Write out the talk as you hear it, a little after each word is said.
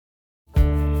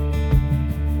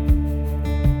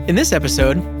In this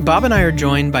episode, Bob and I are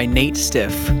joined by Nate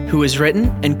Stiff, who has written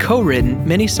and co-written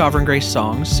many Sovereign Grace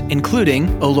songs,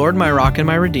 including O Lord, My Rock and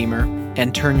My Redeemer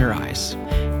and Turn Your Eyes.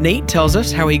 Nate tells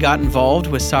us how he got involved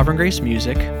with Sovereign Grace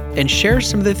music and shares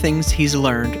some of the things he's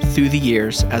learned through the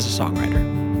years as a songwriter.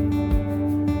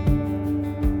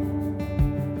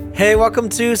 Hey, welcome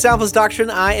to Soundless Doctrine.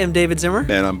 I am David Zimmer.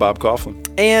 And I'm Bob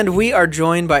Coughlin. And we are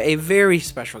joined by a very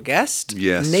special guest,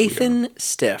 Yes, Nathan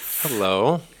Stiff.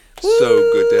 Hello.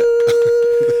 So good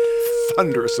to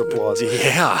thunderous applause.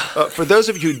 Yeah. For those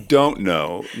of you who don't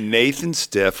know, Nathan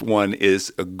Stiff, one,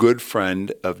 is a good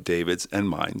friend of David's and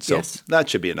mine. So Yes. that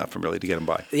should be enough for really to get him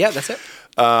by. Yeah, that's it.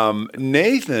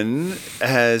 Nathan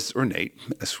has, or Nate,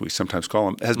 as we sometimes call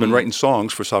him, has been writing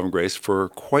songs for Sovereign Grace for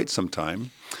quite some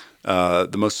time.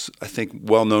 The most, I think,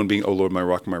 well-known being "O Lord, My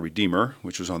Rock and My Redeemer,"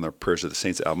 which was on the Prayers of the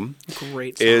Saints album.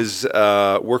 Great song. Is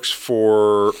works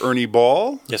for Ernie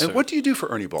Ball. Yes, and sir. what do you do for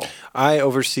Ernie Ball? I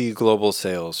oversee global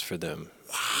sales for them.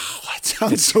 That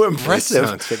sounds so impressive.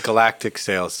 Sounds like galactic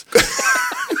sales.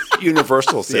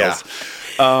 Universal sales.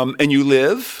 And you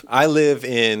live? I live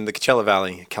in the Coachella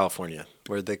Valley, California,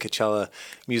 where the Coachella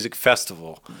Music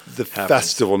Festival The happens.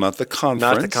 festival, not the conference.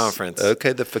 Not the conference.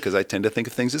 Okay, because I tend to think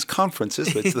of things as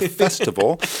conferences, but it's the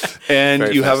festival. And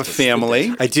Very you have a festive.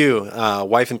 family. I do.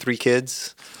 Wife and 3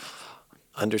 kids,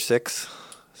 under 6.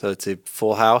 So it's a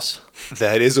full house.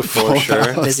 That is a full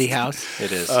sure. house. Busy house.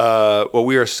 It is. Well,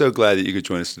 we are so glad that you could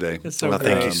join us today. It's so well,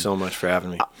 great. thank you so much for having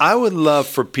me. I would love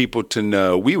for people to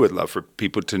know, we would love for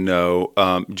people to know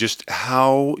just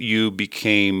how you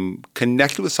became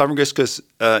connected with Sovereign Grace, because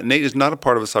Nate is not a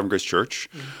part of a Sovereign Grace church,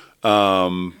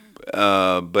 but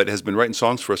has been writing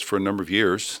songs for us for a number of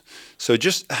years. So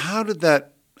just how did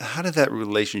that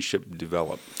relationship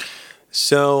develop?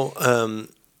 So,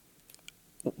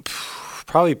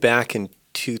 probably back in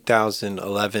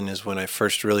 2011 is when I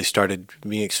first really started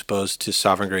being exposed to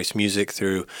Sovereign Grace music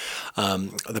through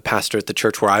the pastor at the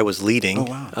church where I was leading.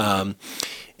 Oh, wow.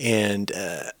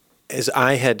 As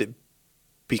I had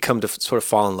become to sort of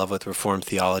fall in love with Reformed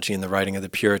theology and the writing of the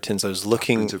Puritans, I was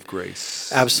looking... Words of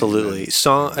grace. Absolutely.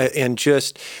 And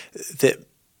just that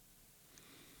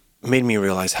made me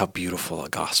realize how beautiful a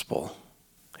gospel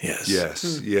is. Yes,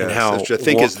 And yes. how Which I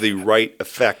think is the right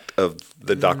effect of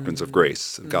the doctrines of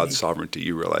grace, of God's sovereignty.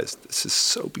 You realize this is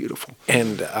so beautiful.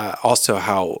 And also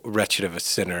how wretched of a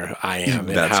sinner I am,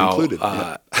 and That's how included,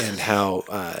 yeah. and how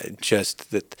just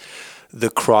that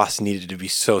the cross needed to be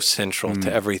so central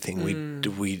to everything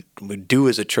we do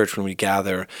as a church when we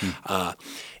gather,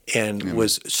 and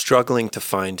was struggling to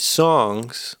find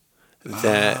songs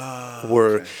that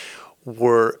were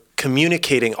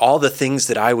communicating all the things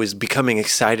that I was becoming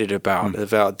excited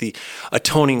about the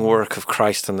atoning work of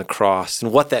Christ on the cross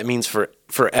and what that means for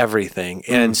everything.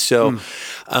 And so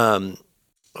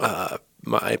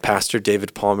my pastor,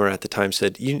 David Palmer, at the time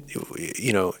said, you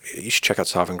should check out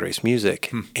Sovereign Grace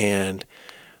music. And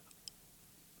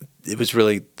it was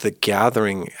really the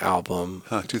Gathering album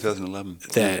 2011.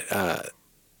 that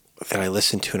I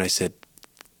listened to, and I said,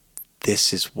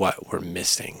 this is what we're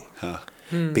missing.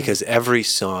 Because every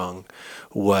song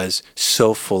was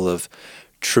so full of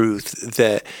truth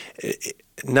that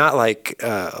not like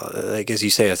as you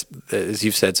say, as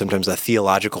you've said sometimes, a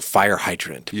theological fire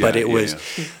hydrant, but it was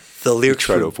the lyrics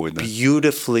try to were avoid that.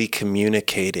 beautifully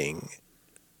communicating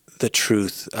the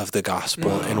truth of the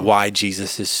gospel and why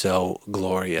Jesus is so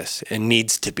glorious and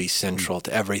needs to be central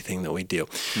to everything that we do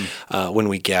when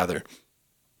we gather.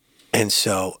 And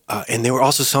so, and they were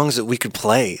also songs that we could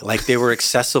play, like they were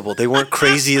accessible. They weren't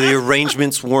crazy. The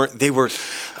arrangements weren't, they were,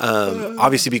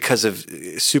 obviously because of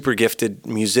super gifted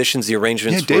musicians, the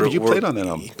arrangements Yeah, David, were... you played on that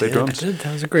album. Played drums.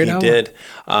 That was a great He album. did.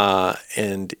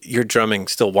 And your drumming,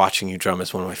 still watching you drum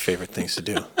is one of my favorite things to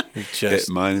do. You just,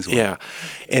 Mine as well. Yeah.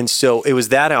 And so it was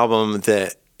that album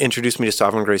that introduced me to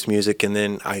Sovereign Grace music, and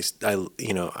then I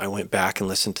went back and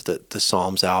listened to the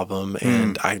Psalms album,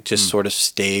 and I just sort of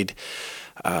stayed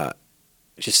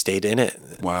in it.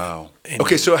 Wow.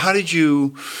 Okay, so how did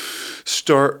you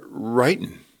start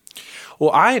writing?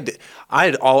 Well,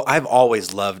 I've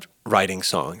always loved writing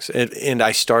songs, and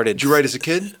I started. Did you write as a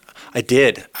kid? I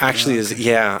did actually.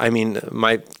 I mean,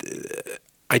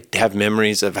 I have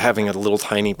memories of having a little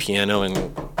tiny piano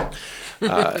and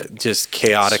just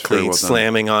chaotically well done.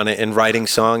 slamming on it and writing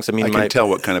songs. I mean, I can tell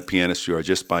what kind of pianist you are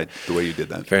just by the way you did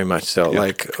that. Very much so.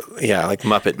 Like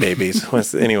Muppet Babies.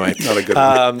 Anyway. Not a good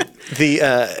one.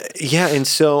 And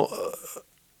so,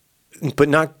 but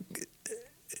not,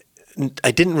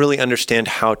 I didn't really understand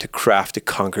how to craft a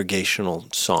congregational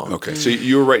song. Okay, so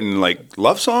you were writing like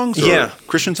love songs or Yeah,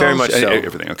 Christian songs? very much so.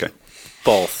 Everything, okay.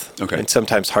 both. Okay. And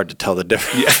sometimes hard to tell the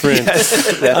difference.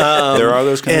 Yes. There are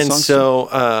those kind of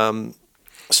songs. And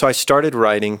so I started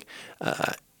writing,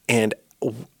 and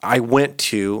I went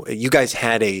to, you guys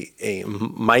had a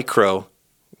micro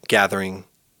gathering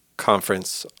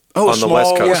conference on the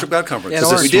West Coast. Worship God conference. Yeah,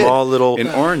 It was a small little in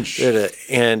Orange.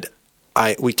 And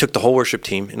we took the whole worship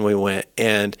team and we went,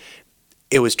 and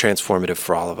it was transformative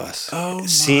for all of us. Oh,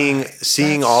 seeing That's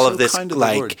all so of this kind of the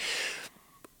Lord.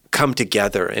 come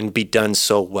together and be done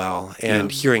so well,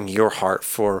 and hearing your heart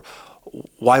for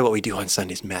why what we do on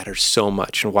Sundays matters so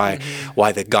much, and why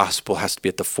the gospel has to be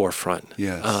at the forefront.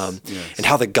 Yes, And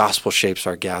how the gospel shapes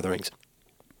our gatherings.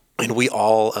 And we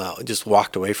all just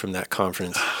walked away from that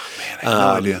conference. Man, I had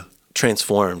no idea.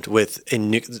 Transformed with a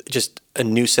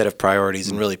new set of priorities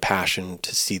and really passion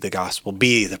to see the gospel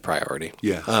be the priority.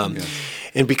 Yeah.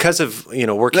 And because of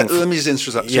working. Let me just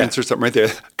insert something right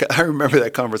there. I remember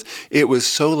that conference. It was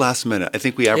so last minute. I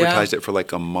think we advertised it for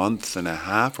like a month and a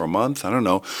half or a month. I don't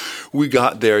know. We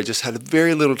got there, just had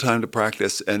very little time to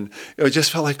practice, and it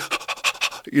just felt like,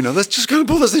 let's just kind of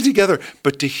pull this thing together.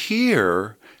 But to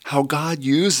hear how God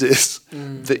uses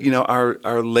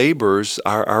our labors,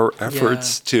 our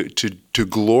efforts to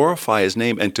glorify His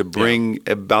name and to bring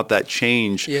about that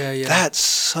change. That's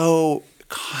so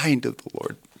kind of the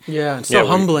Lord. Yeah, it's so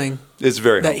humbling. It's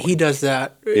very that humbling. He does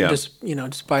that. Yeah. Just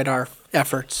despite our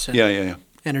efforts. And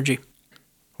energy.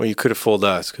 Well, you could have fooled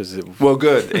us because well,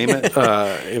 good. Amen.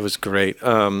 It was great.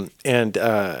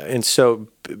 And so,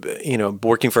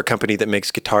 working for a company that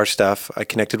makes guitar stuff, I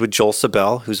connected with Joel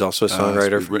Sabell, who's also a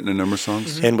songwriter. We've written a number of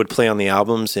songs. And would play on the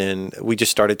albums, and we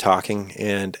just started talking.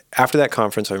 And after that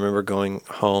conference, I remember going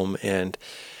home and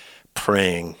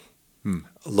praying,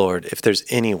 Lord, if there's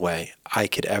any way I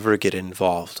could ever get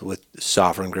involved with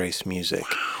Sovereign Grace music,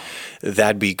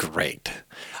 that'd be great.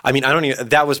 I mean,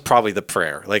 that was probably the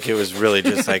prayer. Like, it was really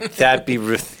just like, that'd be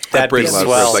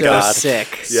swell, like God. So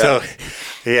sick. So,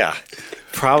 yeah,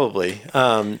 probably.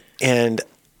 And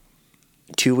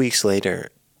 2 weeks later,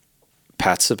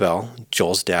 Pat Sabell,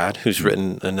 Joel's dad, who's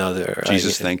written another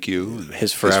Jesus, Thank You.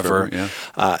 His Forever,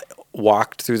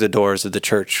 walked through the doors of the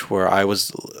church where I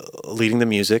was leading the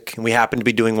music. And we happened to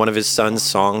be doing one of his son's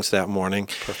songs that morning.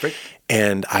 Perfect.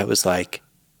 And I was like,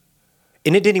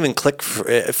 and it didn't even click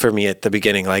for me at the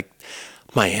beginning. Like,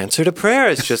 my answer to prayer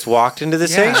has just walked into the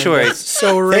sanctuary.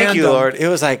 So Thank random. you, Lord. It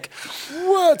was like,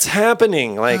 what's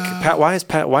happening? Like, Pat,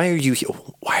 why are you here?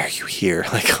 Why are you here?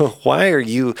 Like, why are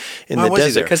you in the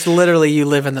desert? Because literally you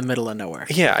live in the middle of nowhere.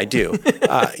 Yeah, I do.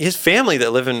 His family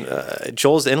that live in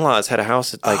Joel's in-laws had a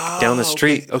house down the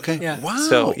street. Okay. Yeah. Wow.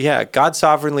 So God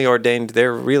sovereignly ordained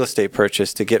their real estate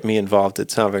purchase to get me involved at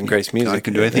Sovereign Grace Music. God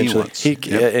can do anything He wants.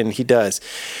 And He does.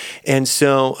 And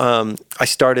so I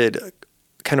started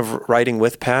kind of writing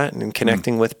with Pat and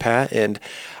connecting with Pat, and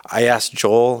I asked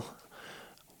Joel,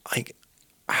 like,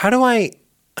 how do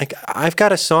I've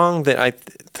got a song that I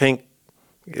think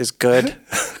is good.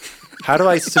 How do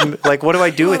I what do I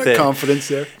do with it? Confidence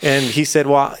there. And he said,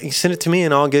 well, you send it to me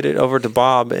and I'll get it over to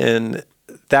Bob. And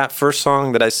that first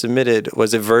song that I submitted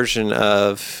was a version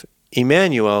of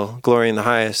Emmanuel, Glory in the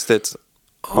Highest, which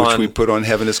we put on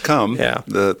Heaven Has Come,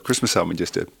 the Christmas album we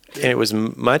just did. And it was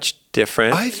much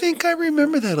different. I think I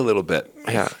remember that a little bit.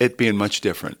 Yeah. It being much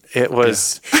different. It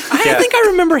was. I think I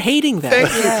remember hating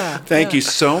that. Thank you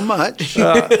so much.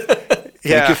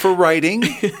 Thank you for writing.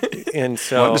 And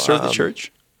so wanting to serve the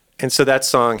church. And so that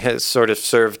song has sort of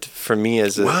served for me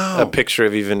as a picture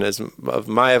of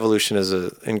my evolution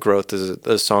and growth as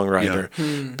a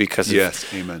songwriter because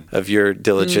of your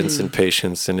diligence and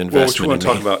patience and investment. Well, which we want to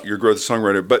talk about your growth as a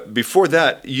songwriter. But before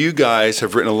that, you guys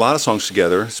have written a lot of songs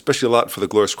together, especially a lot for the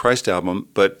Glorious Christ album.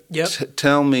 But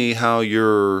tell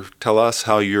us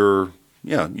how you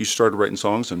started writing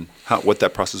songs and what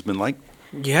that process has been like.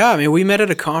 Yeah, I mean, we met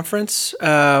at a conference,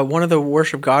 one of the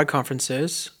Worship God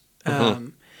conferences.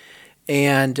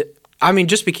 And I mean,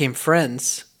 just became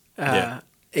friends.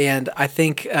 And I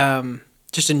think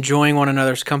just enjoying one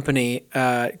another's company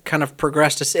kind of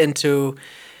progressed us into,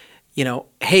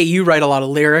 hey, you write a lot of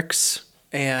lyrics,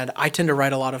 and I tend to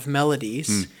write a lot of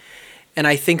melodies. And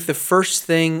I think the first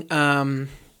thing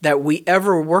that we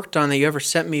ever worked on that you ever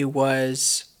sent me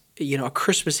was, a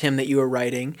Christmas hymn that you were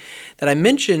writing that I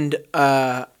mentioned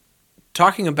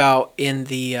talking about in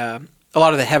the a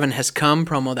lot of the Heaven Has Come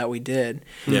promo that we did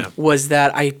was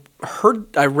that I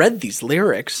read these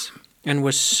lyrics and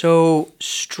was so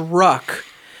struck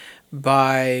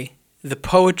by the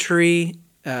poetry,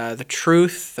 the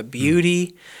truth, the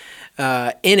beauty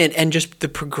in it, and just the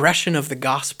progression of the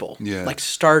gospel, like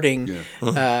starting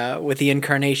with the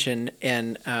incarnation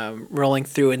and rolling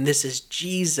through, and this is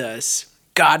Jesus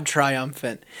God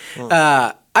triumphant.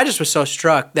 I just was so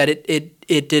struck that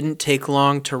it didn't take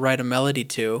long to write a melody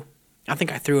to. I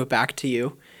think I threw it back to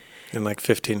you. In like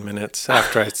 15 minutes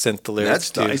after I sent the lyrics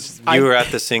That's to you. nice. You were at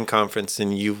the Sing conference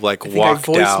and you like I walked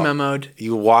voice out. memoed.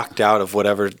 You walked out of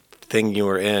whatever thing you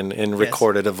were in and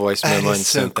recorded a voice That memo is and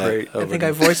so sent great. that over. I think to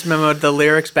I me. voice memoed the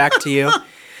lyrics back to you.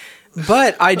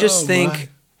 But I just think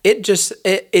it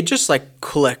just like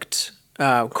clicked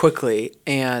quickly.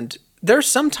 And there's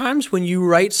sometimes when you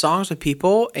write songs with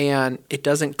people and it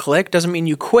doesn't click, doesn't mean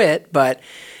you quit, but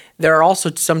there are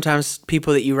also sometimes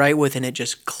people that you write with and it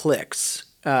just clicks,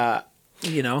 Yeah.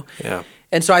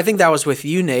 And so I think that was with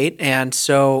you, Nate. And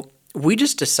so we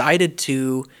just decided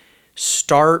to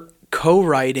start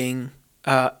co-writing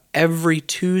every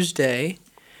Tuesday.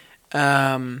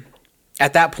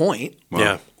 At that point,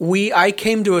 Yeah. I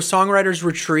came to a songwriters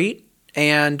retreat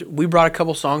and we brought a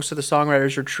couple songs to the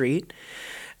songwriters retreat.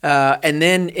 And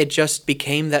then it just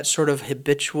became that sort of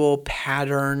habitual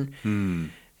pattern.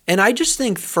 And I just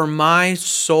think for my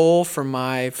soul, for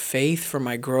my faith, for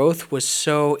my growth was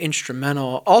so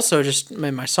instrumental. Also just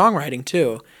in my songwriting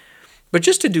too. But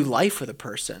just to do life with a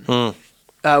person.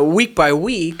 Week by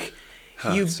week,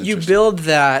 you build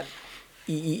that,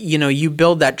 you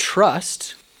build that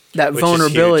trust, that Which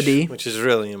vulnerability. is huge, which is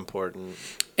really important.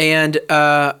 And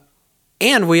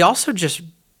we also just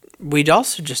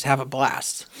have a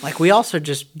blast. Like we also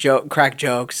just crack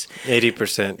jokes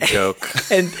 80% joke,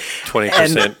 and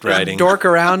 20% writing. dork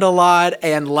around a lot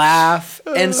and laugh.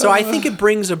 And so I think it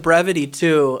brings a brevity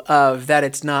too of that.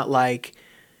 It's not like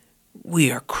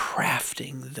we are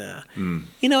crafting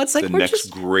it's like The we're next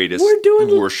just greatest we're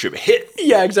doing worship hit.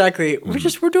 Yeah, exactly.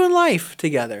 We're doing life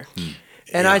together.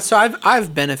 And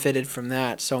I've benefited from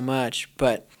that so much.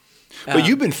 But But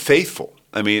you've been faithful.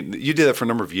 I mean, you did that for a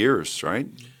number of years, right?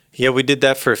 Yeah, we did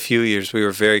that for a few years. We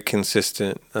were very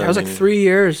consistent. it was like 3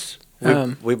 years.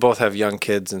 We both have young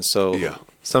kids, and so Yeah.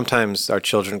 sometimes our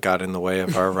children got in the way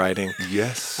of our writing.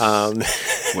 Yes.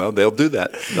 Well, they'll do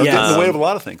that. They'll Yes. get in the way of a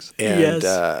lot of things. And,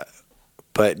 Yes.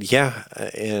 But yeah,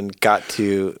 and got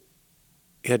to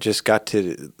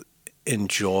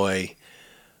enjoy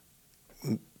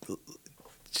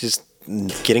just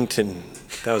getting to,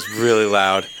 that was really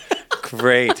loud.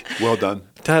 Great. Well done.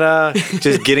 Ta-da.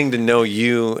 Just getting to know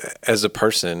you as a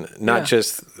person, not Yeah.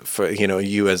 just for,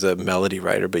 you as a melody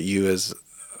writer, but you as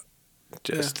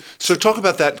just, So talk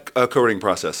about that co-writing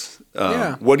process.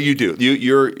 Yeah. What do you do?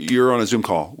 You're on a Zoom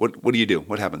call. What do you do?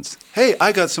 What happens? Hey,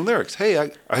 I got some lyrics. Hey,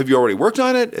 have you already worked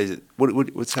on it? Is it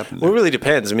what's happening? well, it really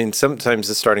depends. I mean, sometimes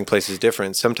the starting place is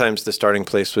different. Sometimes the starting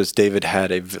place was David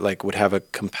had would have a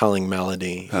compelling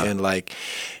melody and like,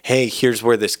 hey, here's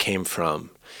where this came from.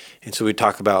 And so we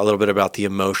talk about a little bit about the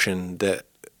emotion that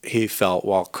he felt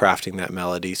while crafting that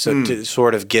melody. So to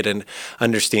sort of get an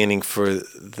understanding for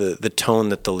the tone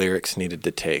that the lyrics needed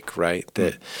to take, right?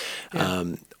 That,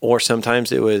 or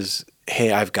sometimes it was,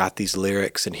 hey, I've got these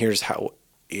lyrics and here's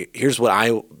what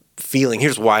I'm feeling.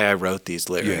 Here's why I wrote these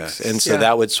lyrics. Yes. And so Yeah.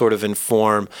 that would sort of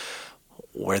inform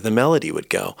where the melody would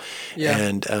go. Yeah.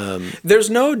 And There's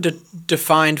no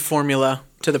defined formula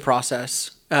to the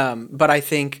process, but I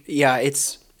think,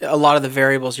 it's a lot of the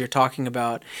variables you're talking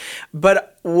about.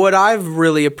 But what I've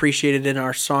really appreciated in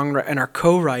our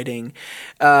co-writing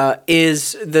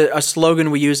is a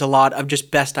slogan we use a lot of just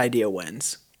best idea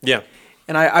wins. yeah.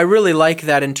 And I really like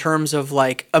that in terms of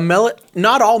like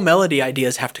not all melody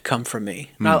ideas have to come from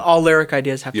me. Not all lyric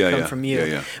ideas have to come from you.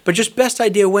 Yeah. But just best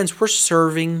idea wins. We're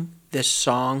serving this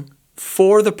song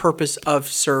for the purpose of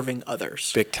serving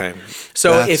others. Big time.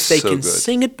 So That's if they so can good.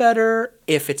 sing it better,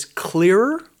 if it's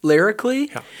clearer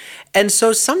lyrically, and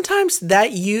so sometimes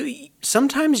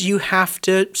you have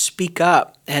to speak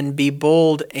up and be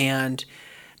bold and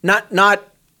not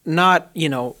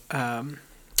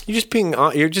You're just being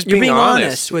you're being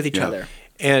honest with each Yeah. other.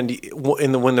 And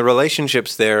when the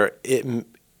relationship's there,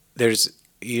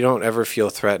 you don't ever feel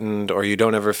threatened, or you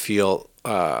don't ever feel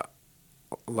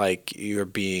like you're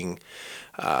being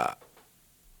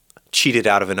cheated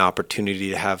out of an opportunity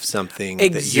to have something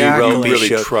that you Exactly. wrote You be really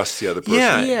show- trust the other person.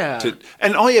 Yeah. Yeah.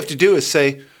 And all you have to do is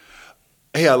say,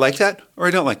 hey, I like that or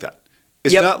I don't like that.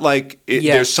 It's Yep. not like Yes.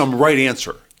 there's some right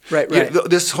answer. Right.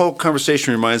 This whole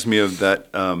conversation reminds me of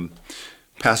that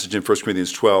passage in 1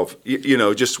 Corinthians 12,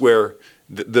 just where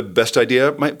the best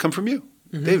idea might come from you.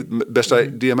 Mm-hmm. Dave, best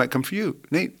idea might come from you,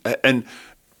 Nate. And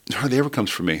hardly ever comes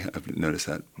from me. I've noticed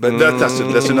that. But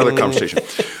that's another conversation.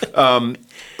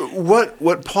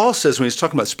 What Paul says when he's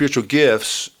talking about spiritual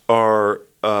gifts are,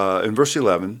 in verse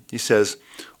 11, he says,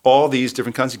 all these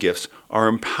different kinds of gifts are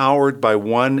empowered by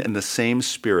one and the same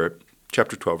Spirit,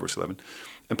 chapter 12, verse 11,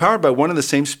 empowered by one and the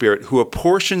same Spirit, who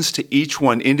apportions to each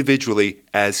one individually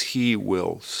as he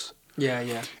wills.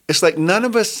 Yeah. It's like none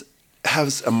of us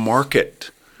has a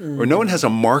market, or no one has a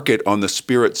market on the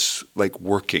Spirit's like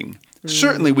working.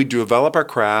 Certainly we develop our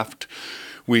craft.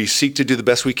 We seek to do the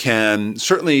best we can.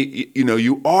 Certainly,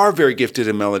 you are very gifted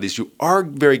in melodies. You are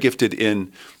very gifted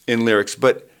in lyrics,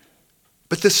 but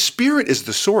the Spirit is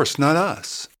the source, not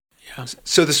us. Yeah.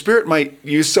 So the Spirit might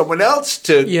use someone else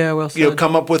to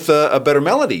come up with a better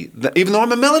melody. Even though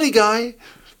I'm a melody guy,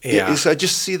 I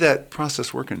just see that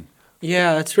process working.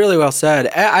 Yeah, that's really well said.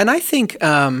 And I think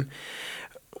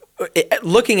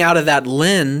looking out of that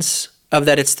lens of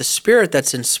that it's the Spirit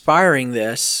that's inspiring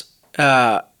this,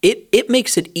 it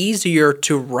makes it easier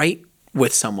to write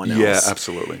with someone else. Yeah,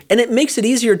 absolutely. And it makes it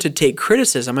easier to take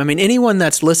criticism. I mean, anyone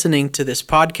that's listening to this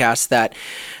podcast that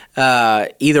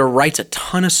either writes a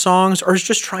ton of songs or is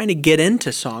just trying to get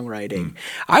into songwriting,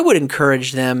 I would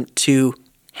encourage them to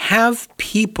have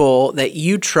people that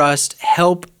you trust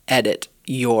help edit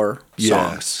your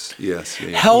songs. Yes.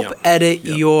 Help edit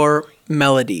your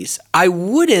melodies. I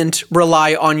wouldn't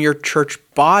rely on your church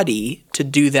body to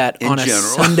do that on a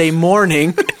Sunday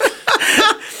morning.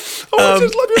 I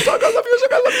just love your song. I love your song.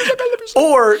 I love your song. I love your song.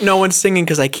 Or no one's singing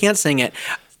because I can't sing it.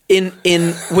 In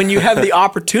when you have the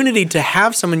opportunity to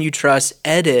have someone you trust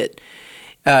edit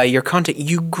your content,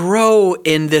 you grow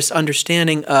in this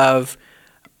understanding of,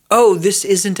 this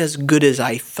isn't as good as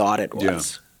I thought it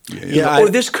was. Or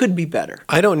this could be better.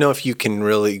 I don't know if you can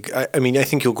really. I mean, I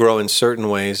think you'll grow in certain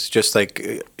ways, just like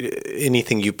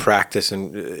anything you practice,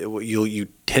 and you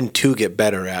tend to get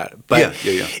better at. But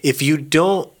if you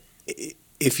don't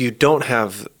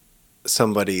have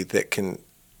somebody that can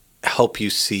help you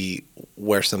see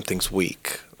where something's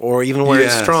weak or even where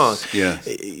it's strong,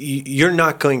 you're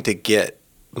not going to get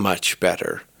much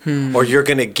better. Or you're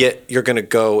going to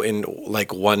go in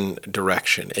like one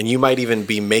direction, and you might even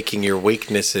be making your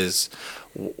weaknesses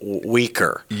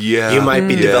weaker. Yeah, you might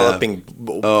be developing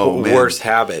worse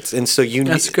habits, and so you.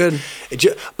 That's good.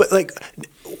 But like,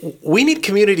 we need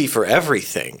community for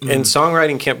everything, and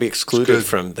songwriting can't be excluded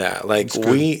from that. Like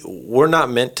we're not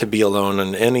meant to be alone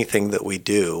in anything that we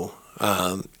do,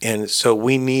 and so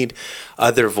we need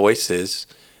other voices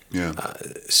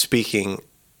speaking.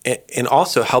 And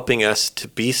also helping us to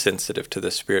be sensitive to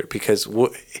the Spirit, because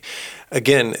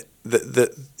again,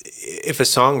 if a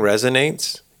song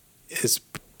resonates, it's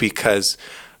because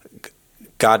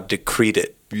God decreed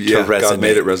it to resonate. God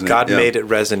made it resonate. God made it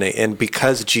resonate, and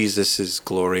because Jesus is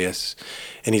glorious,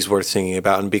 and He's worth singing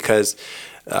about, and because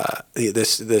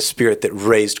the Spirit that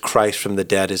raised Christ from the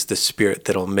dead is the Spirit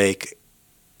that'll make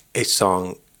a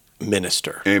song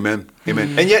minister. Amen.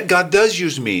 And yet, God does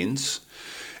use means.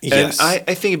 Yes. And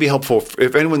I think it'd be helpful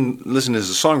if anyone listening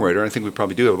as a songwriter, I think we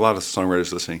probably do have a lot of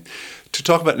songwriters listening, to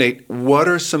talk about, Nate, what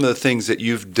are some of the things that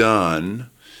you've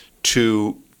done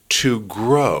to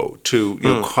grow, to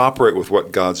cooperate with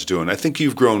what God's doing? I think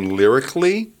you've grown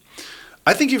lyrically.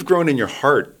 I think you've grown in your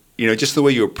heart, just the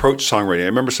way you approach songwriting. I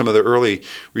remember some of the early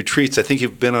retreats. I think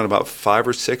you've been on about 5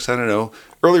 or 6, I don't know.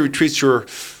 Early retreats, you're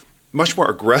much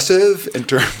more aggressive in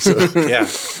terms of...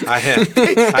 I have.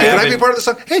 Can I be a part of the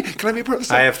song? Hey, can I be a part of the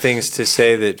song? I have things to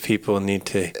say that people need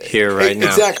to hear right now.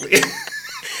 Exactly.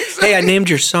 Hey, I named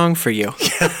your song for you.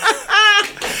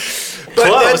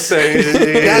 Close.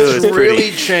 That's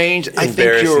really changed. I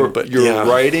think your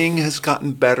writing has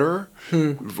gotten better,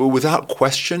 without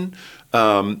question.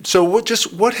 So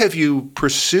what have you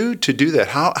pursued to do that?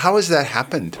 How has that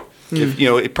happened?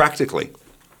 If, practically.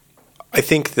 I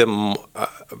think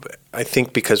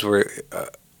because we're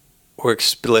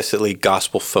explicitly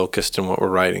gospel focused in what we're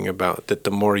writing about, that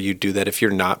the more you do that, if you're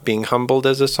not being humbled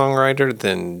as a songwriter,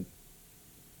 then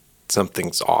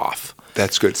something's off.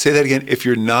 That's good. Say that again. If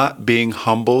you're not being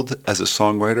humbled as a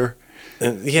songwriter,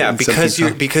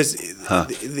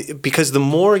 because the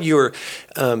more you're.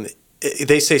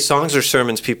 They say songs are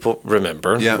sermons people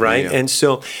remember, right? Yeah. And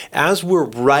so as we're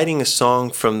writing a song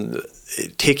from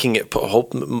taking it,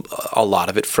 a lot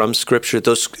of it from Scripture,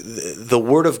 the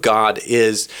Word of God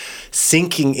is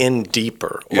sinking in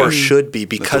deeper, or should be,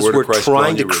 because we're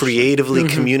trying to creatively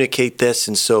communicate this.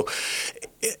 And so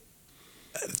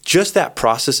just that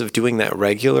process of doing that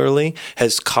regularly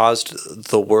has caused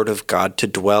the Word of God to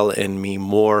dwell in me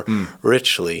more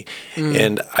richly.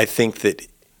 And I think that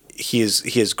He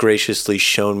has graciously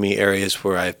shown me areas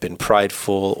where I've been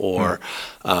prideful or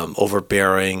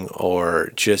overbearing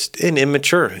or just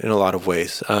immature in a lot of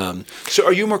ways. So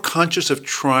are you more conscious of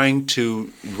trying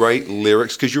to write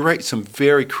lyrics? Because you write some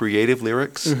very creative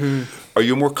lyrics. are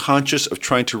you more conscious of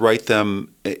trying to write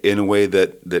them in a way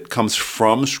that comes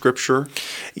from Scripture?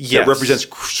 Yes. That represents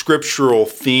scriptural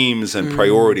themes and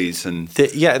priorities and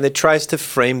And it tries to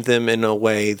frame them in a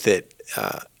way that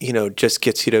just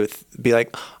gets you to be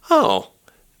like, oh,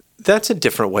 that's a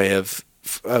different way of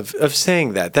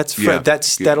saying that.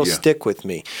 That'll stick with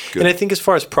me. Good. And I think as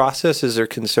far as processes are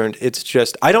concerned, it's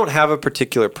just I don't have a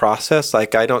particular process.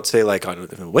 Like I don't say like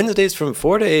on Wednesdays from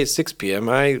 4 to 6 p.m.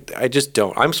 I just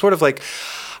don't. I'm sort of like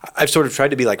I've sort of tried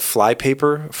to be like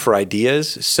flypaper for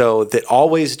ideas, so that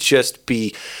always just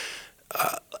be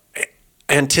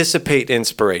anticipate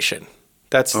inspiration.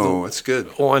 That's good.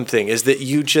 One thing is that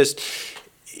you just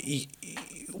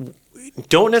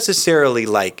don't necessarily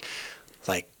like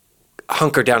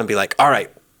hunker down and be like, all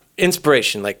right,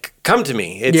 inspiration, like come to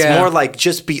me. It's more like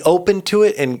just be open to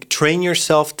it and train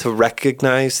yourself to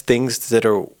recognize things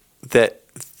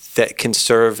that can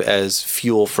serve as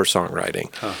fuel for songwriting.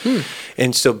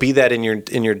 And so be that in your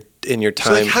time.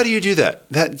 So like, how do you do that?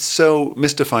 That's so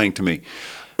mystifying to me.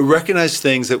 Recognize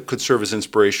things that could serve as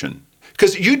inspiration.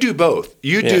 Because you do both.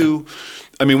 You do,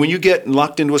 I mean, when you get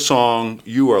locked into a song,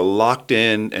 you are locked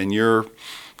in and you're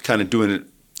kind of doing it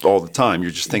all the time.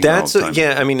 You're just thinking all the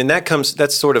time. I mean, and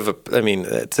that's sort of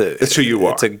it's who you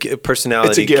are. It's a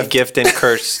personality, it's a gift and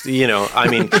curse, I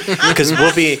mean, because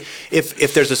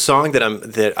if there's a song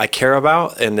that I care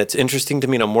about and that's interesting to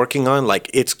me and I'm working on, like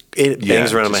it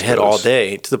bangs around in my head all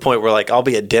day to the point where like I'll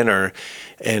be at dinner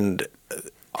and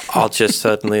I'll just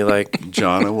suddenly like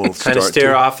Jana will kind of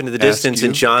stare off into the distance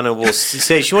and Jana will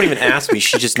say, she won't even ask me.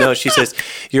 She just knows. She says,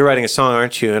 "You're writing a song,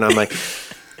 aren't you?" And I'm like,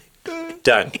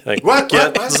 done. Like what?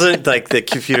 Like the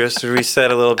computer has to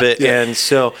reset a little bit, and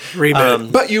so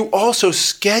but you also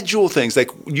schedule things.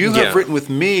 Like you have written with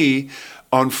me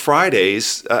on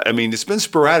Fridays. I mean, it's been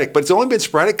sporadic, but it's only been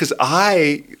sporadic because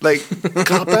I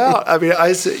cop out. I mean,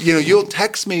 I say, you'll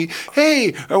text me,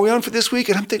 "Hey, are we on for this week?"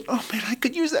 And I'm thinking, "Oh man, I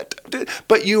could use that."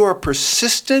 But you are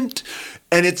persistent,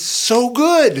 and it's so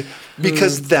good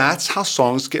because that's how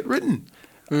songs get written.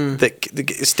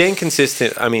 Staying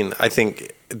consistent. I mean, I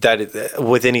think that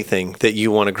with anything that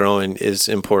you want to grow in is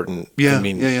important. Yeah, I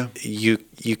mean, you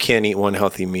can't eat one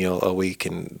healthy meal a week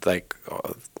and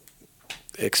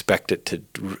expect it to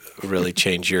really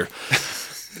change your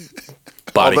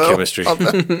body chemistry.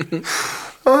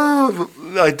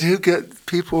 I do get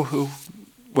people who,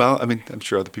 well, I mean, I'm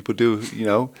sure other people do.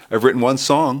 I've written one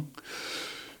song.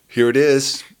 Here it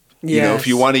is. If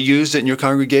you want to use it in your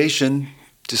congregation,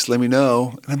 just let me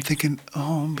know. And I'm thinking,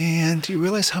 oh man, do you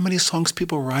realize how many songs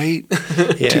people write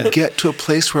to get to a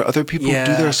place where other people do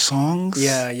their songs?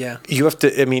 Yeah. You have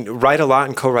to, write a lot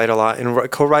and co-write a lot,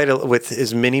 and co-write with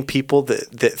as many people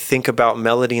that think about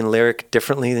melody and lyric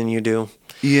differently than you do.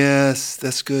 Yes,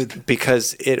 that's good.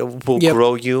 Because it will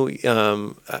grow you.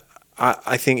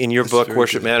 I think in your book,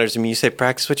 Worship Matters, you say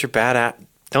practice what you're bad at.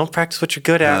 Don't practice what you're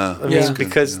good at.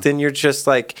 Because then you're just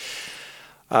like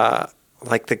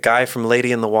the guy from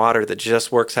Lady in the Water that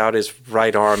just works out his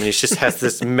right arm, and he just has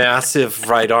this massive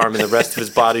right arm, and the rest of his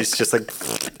body's just like.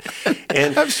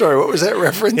 And I'm sorry, what was that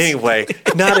reference? Anyway,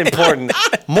 not important.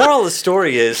 Moral of the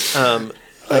story is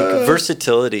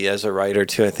versatility as a writer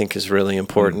too. I think is really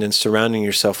important, and surrounding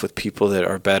yourself with people that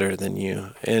are better than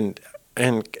you, and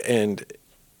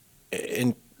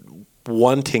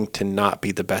wanting to not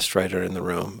be the best writer in the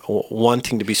room,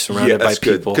 wanting to be surrounded by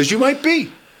people. Because you might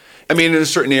be. I mean, in a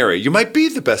certain area, you might be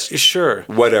the best. Sure.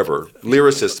 Whatever,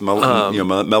 lyricist,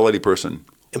 melody person.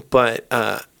 But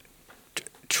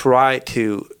try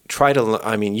to.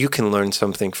 I mean, you can learn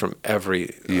something from every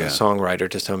songwriter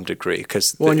to some degree,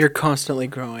 because and you're constantly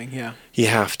growing. Yeah. You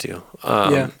have to.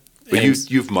 But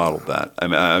you've modeled that. I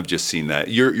mean, I've just seen that.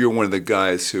 You're one of the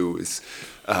guys who is.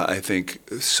 I think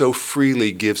so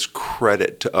freely gives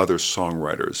credit to other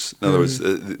songwriters. In other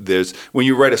words, when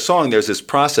you write a song, there's this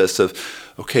process of,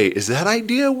 okay, is that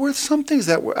idea worth something? Is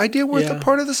that idea worth a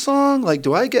part of the song? Like,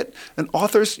 do I get an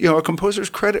author's, a composer's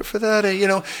credit for that?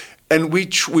 And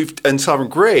we've in Sovereign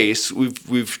Grace,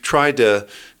 we've tried to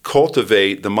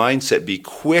cultivate the mindset: be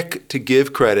quick to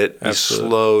give credit, Absolutely. Be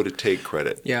slow to take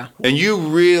credit. Yeah. And you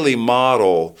really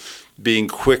model being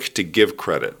quick to give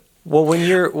credit. Well, when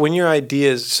your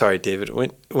ideas, sorry, David,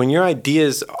 when your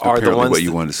ideas are Apparently the ones what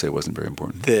you wanted to say wasn't very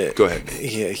important. Go ahead.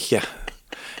 Yeah.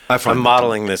 I'm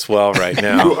modeling this well right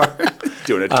now. You are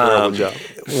doing a terrible job.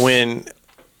 When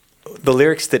the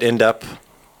lyrics that end up,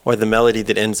 or the melody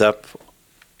that ends up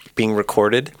being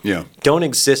recorded, don't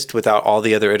exist without all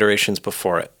the other iterations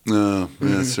before it. No,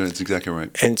 that's exactly right.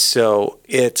 And so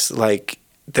it's like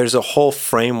there's a whole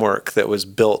framework that was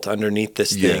built underneath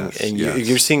this thing, and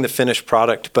you're seeing the finished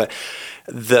product. But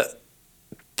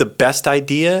the best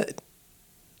idea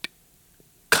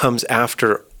comes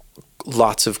after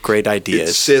lots of great It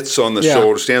ideas. sits on the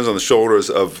stands on the shoulders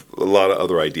of a lot of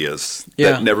other ideas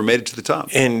that never made it to the top.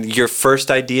 And your first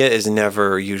idea is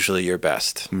never usually your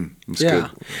best. It's good.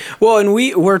 Well, and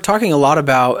we're talking a lot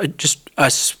about just a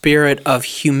spirit of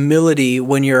humility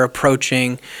when you're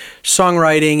approaching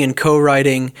songwriting and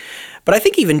co-writing. But I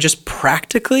think even just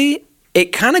practically,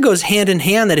 it kind of goes hand in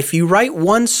hand that if you write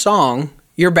one song,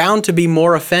 you're bound to be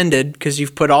more offended because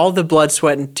you've put all the blood,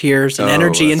 sweat, and tears and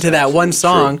energy into that one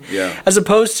song, as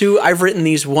opposed to I've written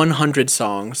these 100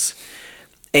 songs.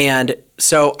 And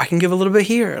so I can give a little bit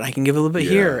here, and I can give a little bit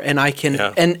here, and I can,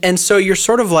 and so you're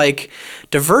sort of like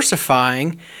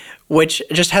diversifying, which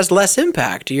just has less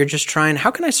impact. You're just trying,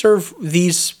 how can I serve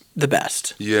these the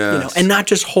best? Yes. And not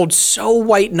just hold so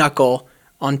white knuckle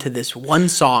onto this one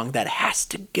song that has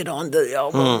to get on the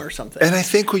album or something. And I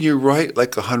think when you write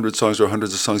like 100 songs or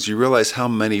hundreds of songs, you realize how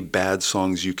many bad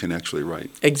songs you can actually write.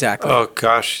 Exactly. Oh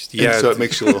gosh, yeah. And so it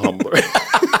makes you a little humbler.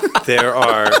 There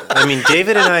are. I mean,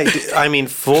 David and I mean,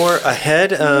 for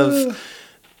ahead of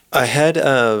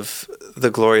the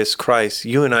Glorious Christ,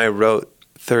 you and I wrote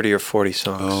 30 or 40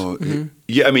 songs. Oh,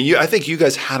 yeah. I mean, I think you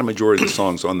guys had a majority of the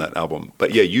songs on that album,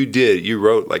 but yeah, you did. You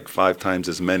wrote like 5 times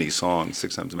as many songs,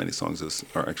 6 times as many songs as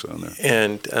are actually on there.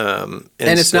 And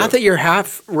it's so, not that you're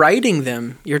half writing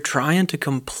them; you're trying to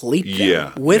complete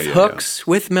them with hooks,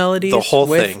 with melodies, the whole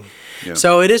thing. Yeah.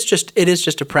 So it is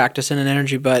just a practice and an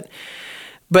energy, but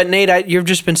Nate, you've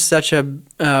just been such a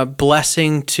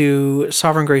blessing to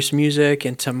Sovereign Grace Music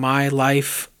and to my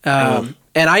life.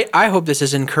 And I hope this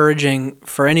is encouraging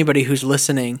for anybody who's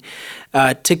listening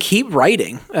to keep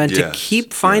writing and to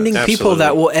keep finding people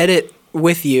that will edit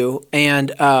with you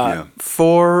and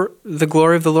for the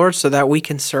glory of the Lord so that we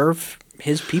can serve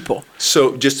His people.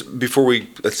 So just before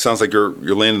it sounds like you're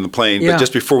landing the plane, but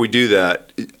just before we do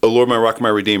that, O Lord, my rock, my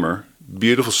redeemer,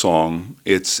 beautiful song.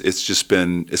 It's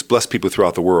blessed people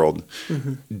throughout the world.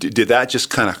 Mm-hmm. Did that just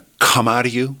kind of come out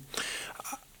of you?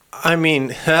 I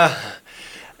mean,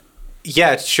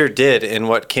 yeah, it sure did. And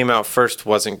what came out first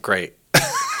wasn't great.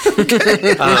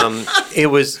 It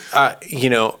was,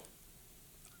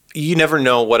 you never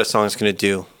know what a song's going to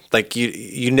do. Like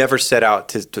you never set out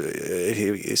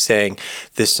to saying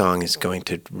this song is going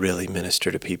to really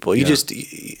minister to people. You just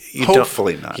you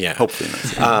hopefully don't, not. Yeah, hopefully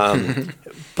not.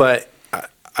 But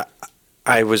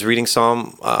I was reading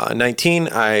Psalm 19.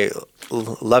 I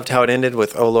loved how it ended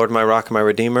with "O Lord, my rock and my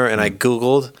redeemer," and I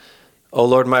Googled "O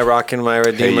Lord, my rock and my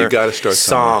redeemer" you gotta start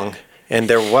song, and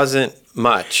there wasn't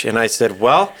much. And I said,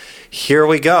 "Well, here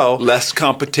we go. Less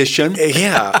competition."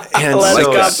 Yeah. And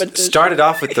so it started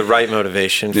off with the right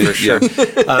motivation for sure.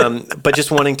 But just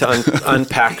wanting to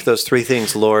unpack those 3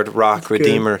 things, Lord, rock,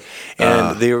 redeemer.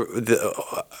 And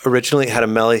originally it had a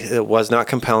melody that was not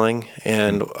compelling.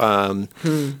 And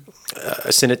I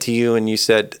sent it to you and you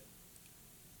said,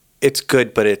 it's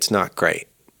good, but it's not great.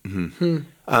 Mm-hmm.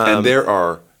 And there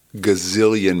are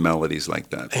gazillion melodies like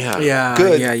that. Yeah.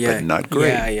 Good, but not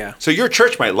great. Yeah. So your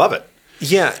church might love it.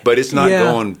 Yeah. But it's not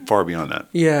going far beyond that.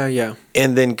 Yeah.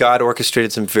 And then God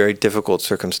orchestrated some very difficult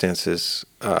circumstances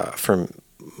for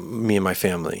me and my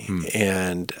family.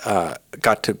 And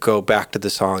got to go back to the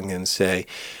song and say,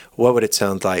 what would it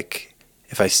sound like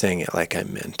if I sang it like I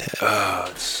meant it? Oh,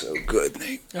 it's so good,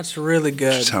 Nate. That's really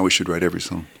good. That's how we should write every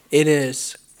song. It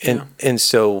is. And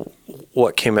so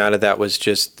what came out of that was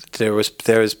just there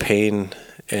was pain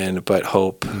but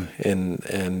hope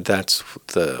and that's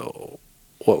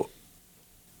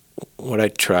what I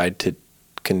tried to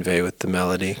convey with the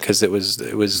melody, because it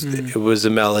was a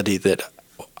melody that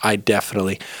I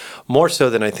definitely, more so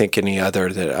than I think any other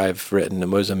that I've written, it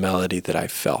was a melody that I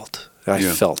felt. I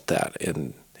felt that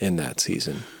in that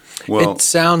season. Well, it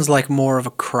sounds like more of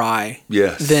a cry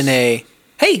than a,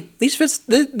 hey, these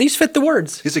fit the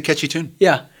words. It's a catchy tune.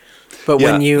 Yeah. But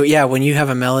when you have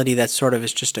a melody that sort of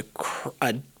is just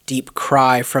a deep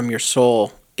cry from your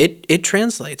soul, it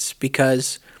translates,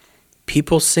 because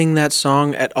people sing that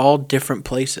song at all different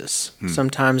places.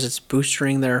 Sometimes it's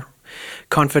boosting their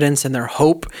confidence and their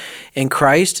hope in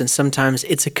Christ, and sometimes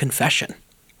it's a confession.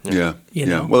 Yeah. You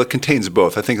know? Well, it contains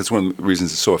both. I think it's one of the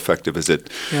reasons it's so effective is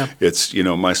it's,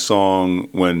 my song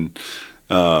when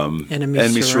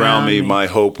enemies surround me, my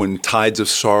hope when tides of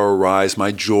sorrow rise,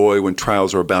 my joy when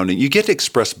trials are abounding. You get to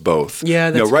express both.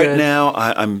 Yeah, that's right good. now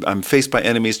I'm faced by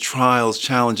enemies, trials,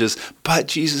 challenges, but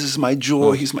Jesus is my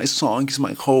joy. He's my song. He's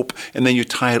my hope. And then you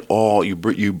tie it all. You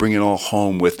bring it all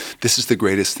home with, this is the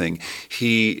greatest thing.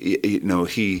 He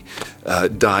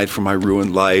died for my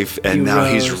ruined life, and now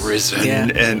he's risen. Yeah.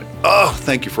 And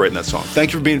thank you for writing that song.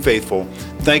 Thank you for being faithful.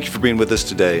 Thank you for being with us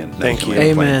today. And thank you.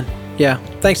 Amen. Yeah.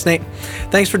 Thanks, Nate.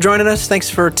 Thanks for joining us. Thanks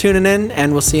for tuning in,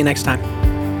 and we'll see you next time.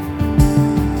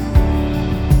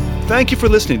 Thank you for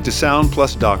listening to Sound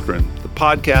Plus Doctrine, the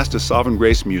podcast of Sovereign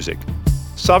Grace Music.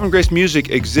 Sovereign Grace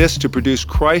Music exists to produce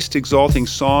Christ-exalting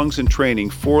songs and training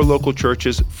for local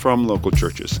churches from local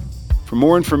churches. For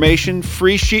more information,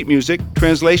 free sheet music,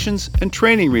 translations, and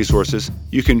training resources,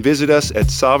 you can visit us at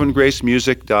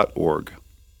sovereigngracemusic.org.